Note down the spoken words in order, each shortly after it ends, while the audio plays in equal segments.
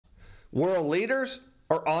World leaders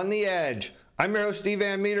are on the edge. I'm your host, Steve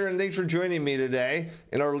Metre, and thanks for joining me today.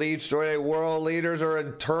 In our lead story, world leaders are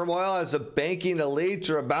in turmoil as the banking elites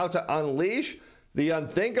are about to unleash the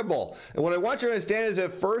unthinkable. And what I want you to understand is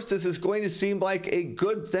at first this is going to seem like a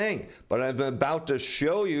good thing, but I'm about to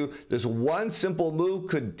show you this one simple move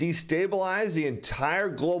could destabilize the entire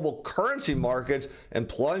global currency markets and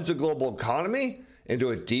plunge the global economy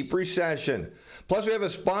into a deep recession. Plus, we have a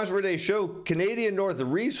sponsor for today's show. Canadian North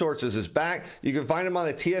Resources is back. You can find them on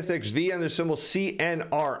the TSXV under symbol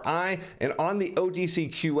CNRI and on the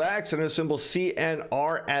OTCQX under symbol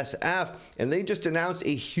CNRSF. And they just announced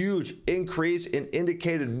a huge increase in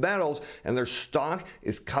indicated metals, and their stock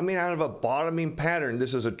is coming out of a bottoming pattern.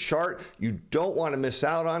 This is a chart you don't want to miss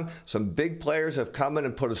out on. Some big players have come in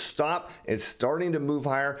and put a stop. It's starting to move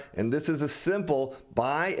higher, and this is a simple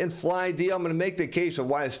buy and fly deal. I'm going to make the case of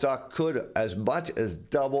why the stock could as much as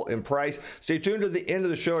double in price. Stay tuned to the end of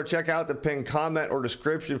the show or check out the pinned comment or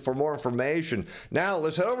description for more information. Now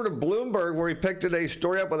let's head over to Bloomberg, where we picked today's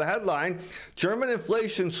story up with a headline: German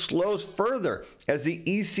inflation slows further as the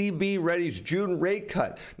ECB readies June rate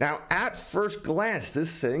cut. Now at first glance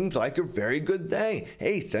this seems like a very good thing.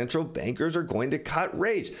 Hey, central bankers are going to cut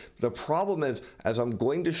rates. The problem is, as I'm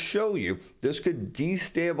going to show you, this could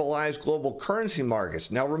destabilize global currency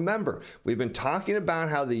markets. Now remember, we've been talking about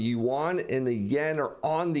how the yuan and the yen are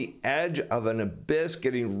on the edge of an abyss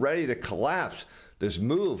getting ready to collapse. This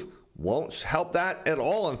move won't help that at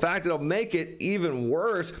all. In fact, it'll make it even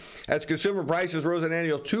worse as consumer prices rose an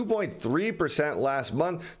annual 2.3% last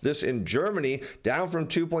month. This in Germany, down from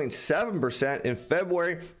 2.7% in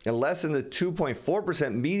February and less than the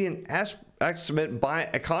 2.4% median estimate by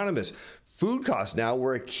economists. Food costs now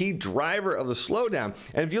were a key driver of the slowdown.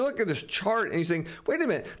 And if you look at this chart and you think, wait a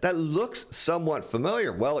minute, that looks somewhat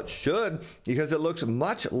familiar. Well, it should, because it looks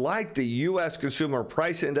much like the U.S. Consumer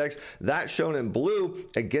Price Index, that's shown in blue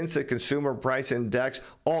against the Consumer Price Index.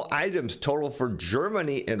 All items total for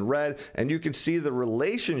Germany in red. And you can see the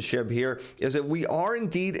relationship here is that we are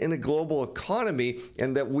indeed in a global economy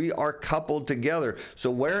and that we are coupled together. So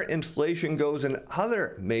where inflation goes in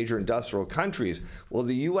other major industrial countries, well,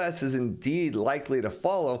 the U.S. is indeed likely to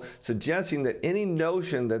follow, suggesting that any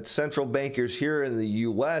notion that central bankers here in the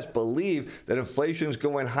U.S. believe that inflation is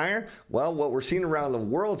going higher, well, what we're seeing around the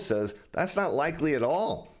world says that's not likely at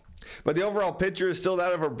all. But the overall picture is still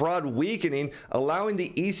that of a broad weakening, allowing the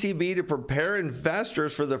ECB to prepare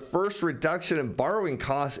investors for the first reduction in borrowing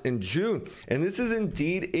costs in June. And this is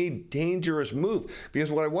indeed a dangerous move,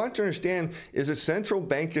 because what I want to understand is that central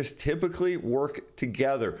bankers typically work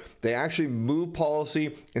together. They actually move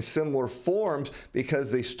policy in similar forms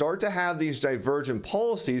because they start to have these divergent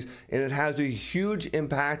policies, and it has a huge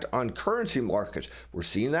impact on currency markets. We're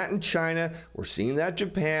seeing that in China. We're seeing that in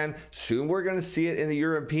Japan. Soon we're going to see it in the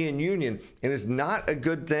European Union, and it's not a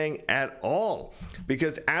good thing at all,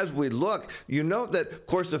 because as we look, you note that of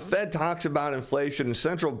course the Fed talks about inflation and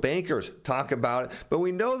central bankers talk about it, but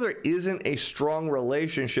we know there isn't a strong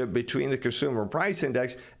relationship between the Consumer Price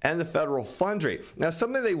Index and the federal funds rate. Now,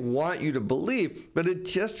 something they want you to believe, but it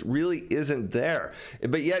just really isn't there.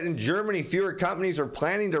 But yet in Germany, fewer companies are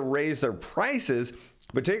planning to raise their prices,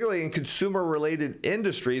 particularly in consumer-related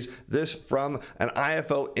industries. This from an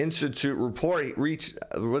IFO Institute report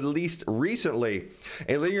released recently.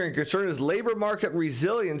 A lingering concern is labor market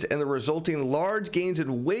resilience and the resulting large gains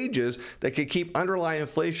in wages that could keep underlying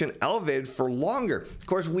inflation elevated for longer. Of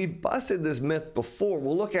course, we busted this myth before.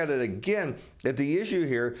 We'll look at it again, that the issue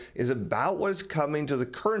here is about what is coming to the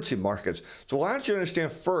currency markets. So why don't you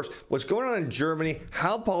understand first what's going on in Germany,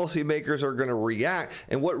 how policymakers are going to react,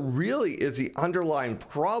 and what really is the underlying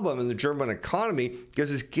problem in the German economy,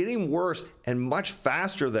 because it's getting worse and much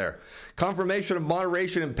faster there. Confirmation of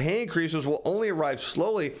moderation in pay increases will only arrive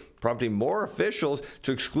slowly, prompting more officials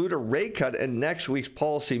to exclude a rate cut at next week's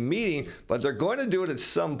policy meeting, but they're going to do it at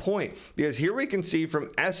some point, because here we can see from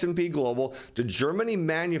S&P Global, the Germany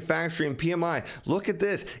manufacturing PMI. Look at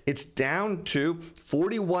this. It's down to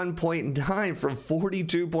 41.9 from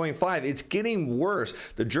 42.5. It's getting worse.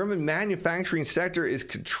 The German manufacturing sector is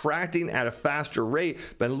contracting at a faster rate,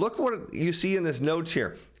 but look what you see in this notes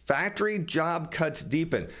here. Factory job cuts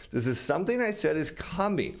deepen. This is something I said is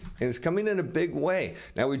coming, and it's coming in a big way.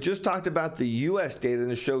 Now, we just talked about the U.S. data in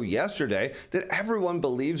the show yesterday that everyone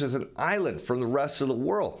believes is an island from the rest of the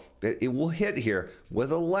world, that it will hit here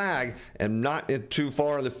with a lag and not too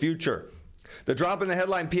far in the future. The drop in the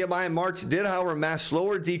headline PMI in March did, however, mask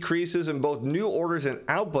slower decreases in both new orders and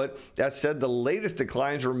output. That said, the latest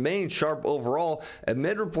declines remain sharp overall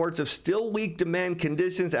amid reports of still weak demand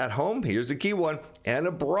conditions at home, here's the key one, and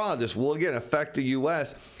abroad. This will again affect the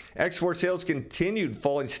U.S. Export sales continued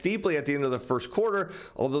falling steeply at the end of the first quarter,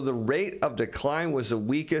 although the rate of decline was the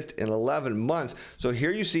weakest in 11 months. So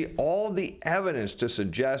here you see all the evidence to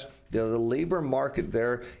suggest that the labor market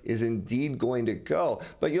there is indeed going to go.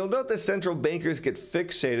 But you'll note that central bankers get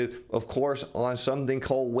fixated, of course, on something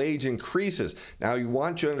called wage increases. Now, you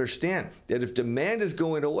want to understand that if demand is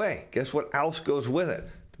going away, guess what else goes with it?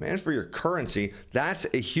 Demand for your currency. That's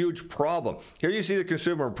a huge problem. Here you see the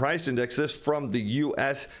consumer price index, this from the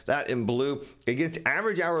U.S., that in blue, against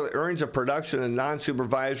average hourly earnings of production and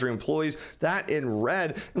non-supervisory employees, that in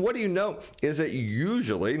red. And what do you note is that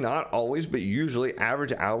usually, not always, but usually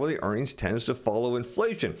average hourly earnings tends to follow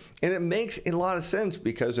inflation. And it makes a lot of sense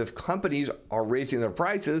because if companies are raising their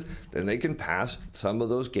prices, then they can pass some of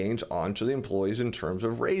those gains on to the employees in terms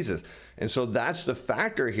of raises. And so that's the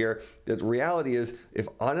factor here. That the reality is if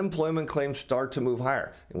unemployment claims start to move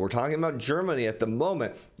higher, and we're talking about Germany at the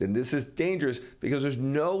moment, then this is dangerous because there's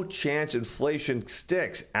no chance inflation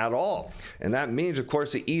sticks at all. And that means, of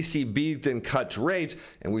course, the ECB then cuts rates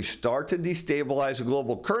and we start to destabilize the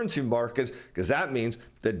global currency markets because that means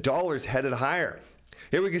the dollar's headed higher.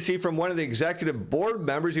 Here we can see from one of the executive board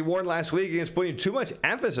members, he warned last week against putting too much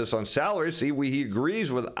emphasis on salaries. See, he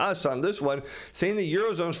agrees with us on this one, saying the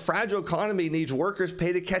Eurozone's fragile economy needs workers'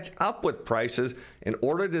 pay to catch up with prices in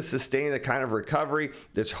order to sustain the kind of recovery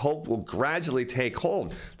that's hoped will gradually take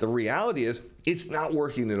hold. The reality is, it's not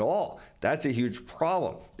working at all. That's a huge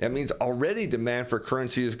problem. That means already demand for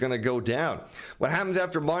currency is going to go down. What happens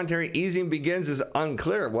after monetary easing begins is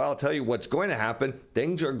unclear. Well, I'll tell you what's going to happen.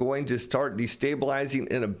 Things are going to start destabilizing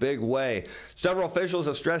in a big way. Several officials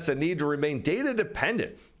have stressed the need to remain data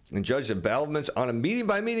dependent and judge developments on a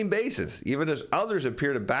meeting-by-meeting basis, even as others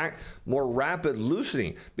appear to back more rapid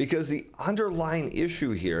loosening, because the underlying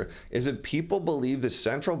issue here is that people believe that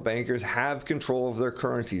central bankers have control of their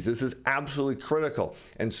currencies. This is absolutely critical.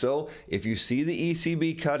 And so if you see the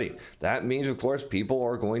ECB cutting, that means, of course, people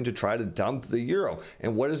are going to try to dump the euro.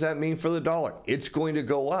 And what does that mean for the dollar? It's going to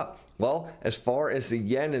go up. Well, as far as the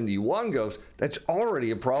yen and the yuan goes, that's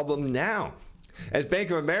already a problem now. As Bank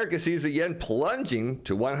of America sees the yen plunging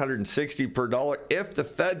to 160 per dollar if the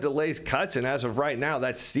Fed delays cuts, and as of right now,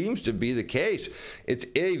 that seems to be the case. It's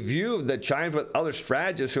a view that chimes with other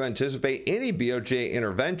strategists who anticipate any BOJ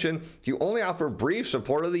intervention to only offer brief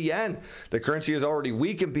support of the yen. The currency is already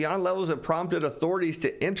weakened beyond levels that prompted authorities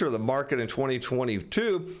to enter the market in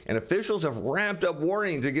 2022, and officials have ramped up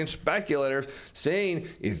warnings against speculators, saying,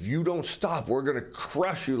 if you don't stop, we're going to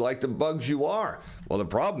crush you like the bugs you are. Well, the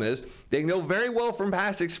problem is they know very well from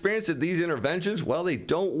past experience that these interventions, well, they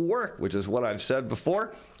don't work, which is what I've said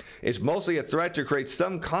before. It's mostly a threat to create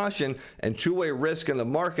some caution and two-way risk in the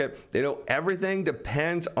market. They know everything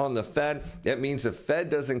depends on the Fed. That means the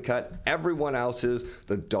Fed doesn't cut, everyone else's.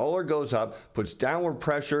 The dollar goes up, puts downward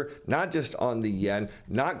pressure, not just on the yen,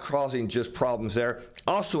 not causing just problems there,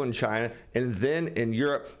 also in China, and then in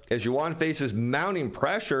Europe, as yuan faces mounting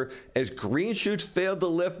pressure as green shoots failed to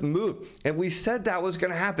lift mood. And we said that was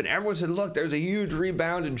going to happen. Everyone said, look, there's a huge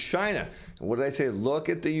rebound in China. And what did I say? Look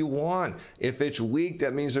at the yuan. If it's weak,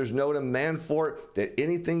 that means there's no demand for it, that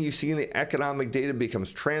anything you see in the economic data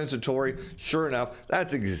becomes transitory. Sure enough,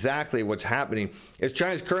 that's exactly what's happening. As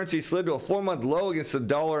China's currency slid to a 4-month low against the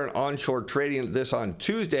dollar and onshore trading this on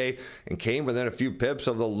Tuesday and came within a few pips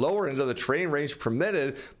of the lower end of the trading range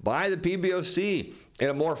permitted by the PBOC. In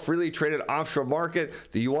a more freely traded offshore market,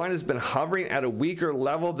 the yuan has been hovering at a weaker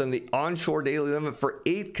level than the onshore daily limit for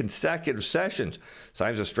 8 consecutive sessions.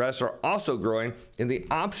 Signs of stress are also growing in the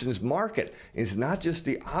options market. It's not just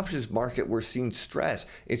the options market we're seeing stress.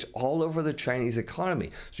 It's all over the Chinese economy.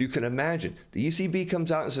 So you can imagine the ECB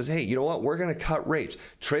comes out and says, hey, you know what? We're going to cut rates.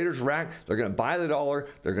 Traders react. They're going to buy the dollar.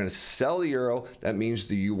 They're going to sell the euro. That means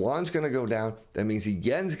the yuan's going to go down. That means the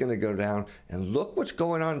yen's going to go down. And look what's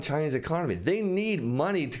going on in China's economy. They need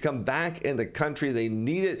money to come back in the country. They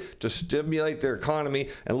need it to stimulate their economy.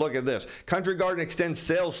 And look at this. Country Garden extends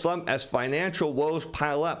sales slump as financial woes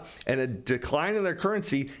pile up. And a decline in their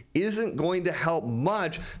currency isn't going to help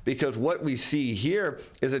much, because what we see here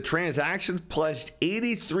is a transaction plunged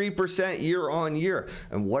 83% year on year.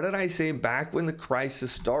 And what did I say back when the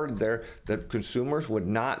crisis started there? That consumers would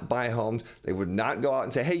not buy homes. They would not go out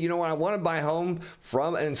and say, hey, you know what? I want to buy a home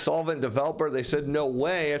from an insolvent developer. They said, no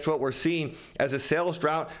way. That's what we're seeing as a sales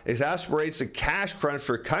drought exacerbates the cash crunch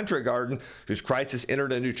for Country Garden, whose crisis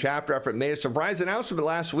entered a new chapter after it made a surprise announcement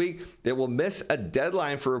last week that will miss a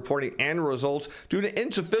deadline for reporting annual results due to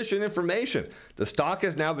insufficient information. The stock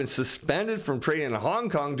has now been suspended from trading in Hong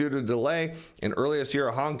Kong due to delay, and earlier this year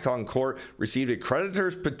a Hong Kong court received a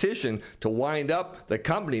creditor's petition to wind up the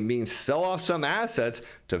company, meaning sell off some assets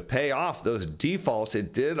to pay off those defaults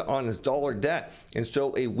it did on its dollar debt. And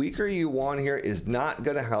so a weaker yuan here is not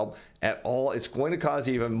going to help at all. It's going to cause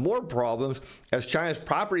even more problems, as China's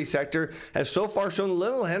property sector has so far shown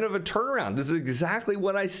little hint of a turnaround. This is exactly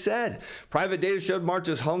what I said. Private data showed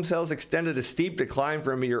March's home sales extended a steep decline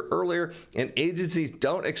from a year earlier, and agencies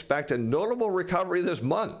don't expect a notable recovery this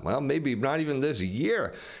month. Well, maybe not even this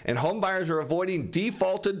year. And home buyers are avoiding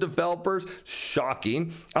defaulted developers,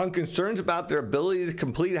 shocking, on concerns about their ability to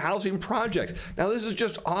complete housing projects. Now, this is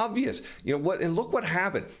just obvious. You know what? And look what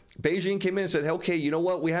happened. Beijing came in and said, okay, you know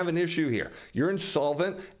what? We have an issue here. You're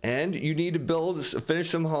insolvent and you need to finish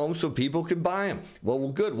some homes so people can buy them. Well,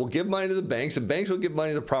 good. We'll give money to the banks. The banks will give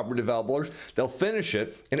money to the property developers. They'll finish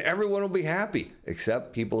it and everyone will be happy,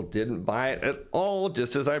 except people didn't buy it at all,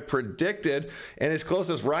 just as I predicted. And its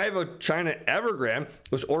closest rival, China Evergrande,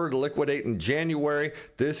 was ordered to liquidate in January.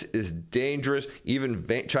 This is dangerous. Even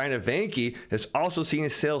China Vanke has also seen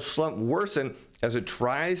its sales slump worsen as it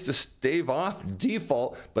tries to stave off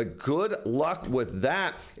default, but good luck with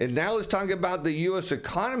that. And now let's talk about the U.S.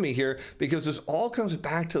 economy here, because this all comes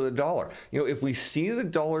back to the dollar. You know, if we see the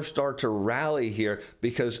dollar start to rally here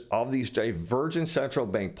because of these divergent central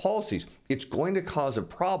bank policies, it's going to cause a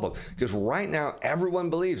problem, because right now everyone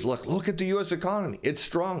believes, look at the U.S. economy. It's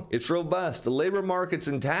strong, it's robust, the labor market's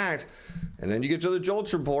intact. And then you get to the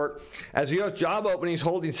JOLTS report. As U.S. job openings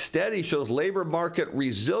holding steady shows labor market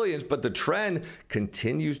resilience, but the trend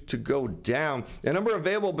continues to go down. The number of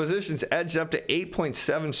available positions edged up to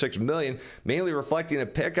 8.76 million, mainly reflecting a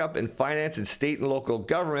pickup in finance and state and local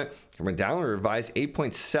government, from a downward revised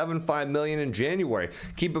 8.75 million in January.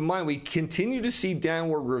 Keep in mind, we continue to see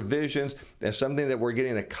downward revisions. That's something that we're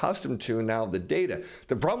getting accustomed to now, the data.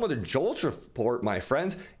 The problem with the JOLTS report, my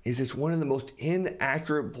friends, is it's one of the most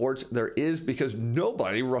inaccurate reports there is, because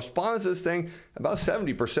nobody responds to this thing. About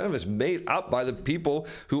 70% of it's made up by the people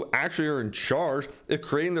who actually are in charge of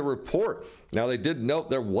creating the report. Now, they did note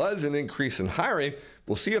there was an increase in hiring.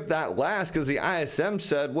 We'll see if that lasts, because the ISM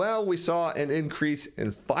said, well, we saw an increase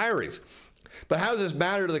in firings. But how does this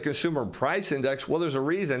matter to the consumer price index? Well, there's a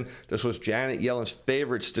reason. This was Janet Yellen's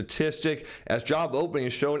favorite statistic, as job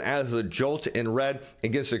openings shown as the JOLTS in red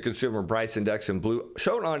against the consumer price index in blue,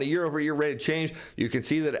 shown on a year-over-year rate of change. You can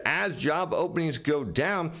see that as job openings go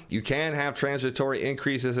down, you can have transitory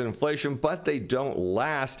increases in inflation, but they don't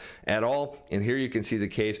last at all. And here you can see the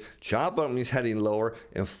case. Job openings heading lower,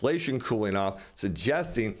 inflation cooling off,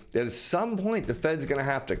 suggesting that at some point the Fed's going to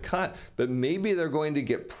have to cut, but maybe they're going to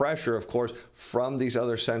get pressure, of course, from these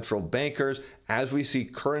other central bankers, as we see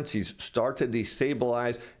currencies start to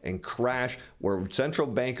destabilize and crash, where central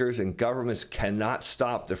bankers and governments cannot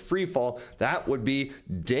stop the free fall. That would be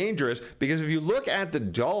dangerous, because if you look at the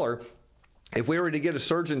dollar, if we were to get a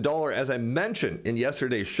surge in dollar, as I mentioned in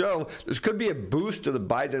yesterday's show, this could be a boost to the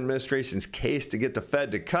Biden administration's case to get the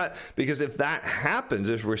Fed to cut, because if that happens,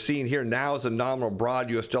 as we're seeing here now as a nominal broad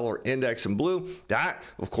U.S. dollar index in blue, that,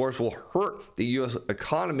 of course, will hurt the U.S.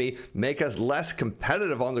 economy, make us less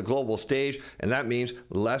competitive on the global stage, and that means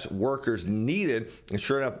less workers needed. And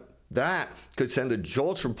sure enough, that could send the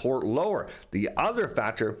JOLTS report lower. The other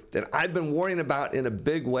factor that I've been worrying about in a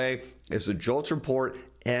big way is the JOLTS report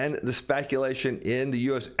and the speculation in the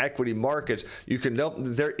U.S. equity markets. You can note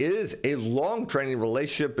that there is a long trending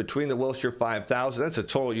relationship between the Wilshire 5000, that's a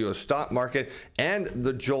total U.S. stock market, and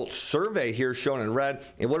the JOLTS survey here shown in red.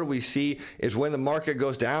 And what do we see is when the market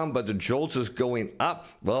goes down but the JOLTS is going up,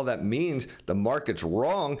 well, that means the market's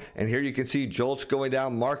wrong. And here you can see JOLTS going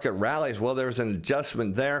down, market rallies. Well, there's an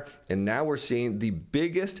adjustment there, and now we're seeing the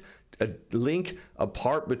biggest link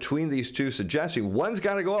apart between these two, suggesting one's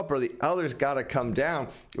got to go up or the other's got to come down,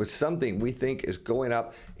 with something we think is going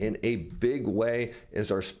up in a big way. Is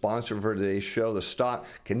our sponsor for today's show, the stock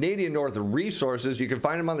Canadian North Resources. You can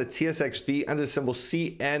find them on the TSXV under the symbol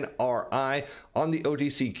CNRI, on the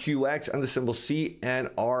OTCQX under the symbol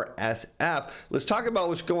CNRSF. Let's talk about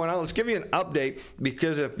what's going on. Let's give you an update,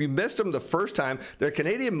 because if you missed them the first time, they're a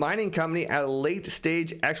Canadian mining company at a late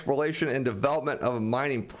stage exploration and development of a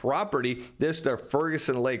mining property. This, their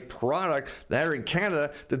Ferguson Lake product that are in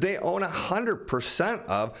Canada that they own 100%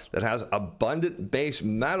 of, that has abundant base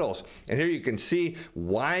metals. And here you can see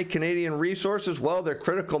why Canadian Resources. Well, they're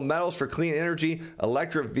critical metals for clean energy,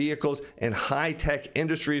 electric vehicles, and high-tech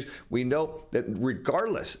industries. We know that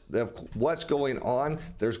regardless of what's going on,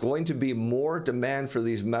 there's going to be more demand for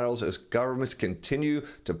these metals as governments continue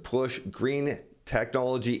to push green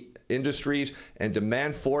technology industries, and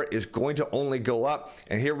demand for it is going to only go up.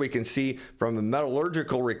 And here we can see from a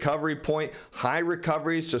metallurgical recovery point, high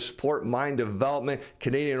recoveries to support mine development.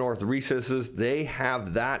 Canadian North Resources, they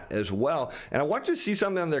have that as well. And I want you to see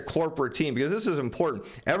something on their corporate team, because this is important.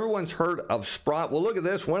 Everyone's heard of Sprott. Well, look at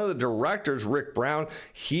this. One of the directors, Rick Brown,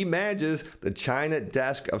 he manages the China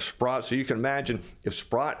desk of Sprott. So you can imagine if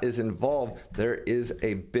Sprott is involved, there is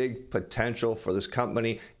a big potential for this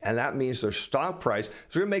company. And that means their stock price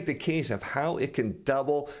is going to make the case of how it can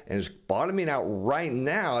double, and is bottoming out right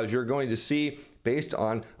now, as you're going to see, based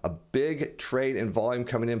on a big trade and volume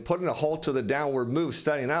coming in, putting a halt to the downward move,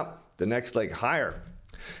 setting up the next leg higher.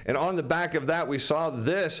 And on the back of that, we saw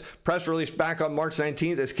this press release back on March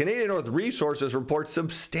 19th as Canadian North Resources reports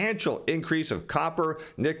substantial increase of copper,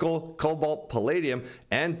 nickel, cobalt, palladium,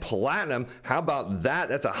 and platinum. How about that?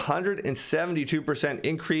 That's a 172%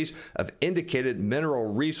 increase of indicated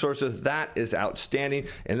mineral resources. That is outstanding,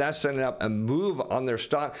 and that's setting up a move on their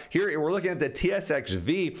stock. Here we're looking at the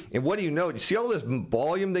TSXV, and what do you know? You see all this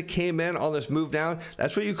volume that came in on this move down?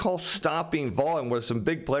 That's what you call stopping volume, where some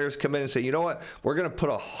big players come in and say, you know what, we're going to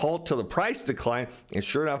put a halt to the price decline. And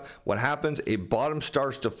sure enough, what happens? A bottom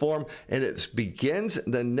starts to form, and it begins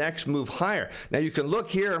the next move higher. Now you can look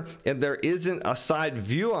here, and there isn't a side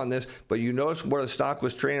view on this, but you notice where the stock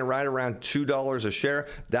was trading right around $2 a share.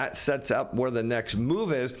 That sets up where the next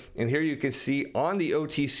move is. And here you can see on the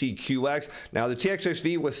OTCQX. Now the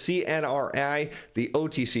TXXV was CNRI, the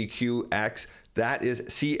OTCQX, that is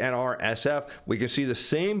CNRSF. We can see the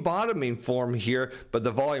same bottoming form here, but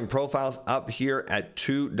the volume profile's up here at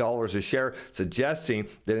 $2 a share, suggesting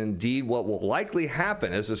that indeed what will likely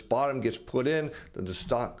happen as this bottom gets put in, that the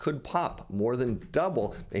stock could pop more than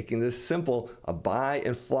double, making this simple a buy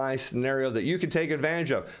and fly scenario that you can take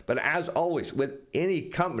advantage of. But as always, with any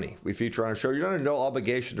company we feature on our show, you're under no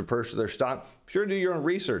obligation to purchase their stock. Be sure to do your own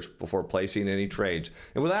research before placing any trades.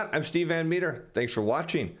 And with that, I'm Steve Van Metre. Thanks for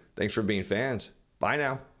watching. Thanks for being fans. Bye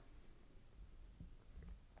now.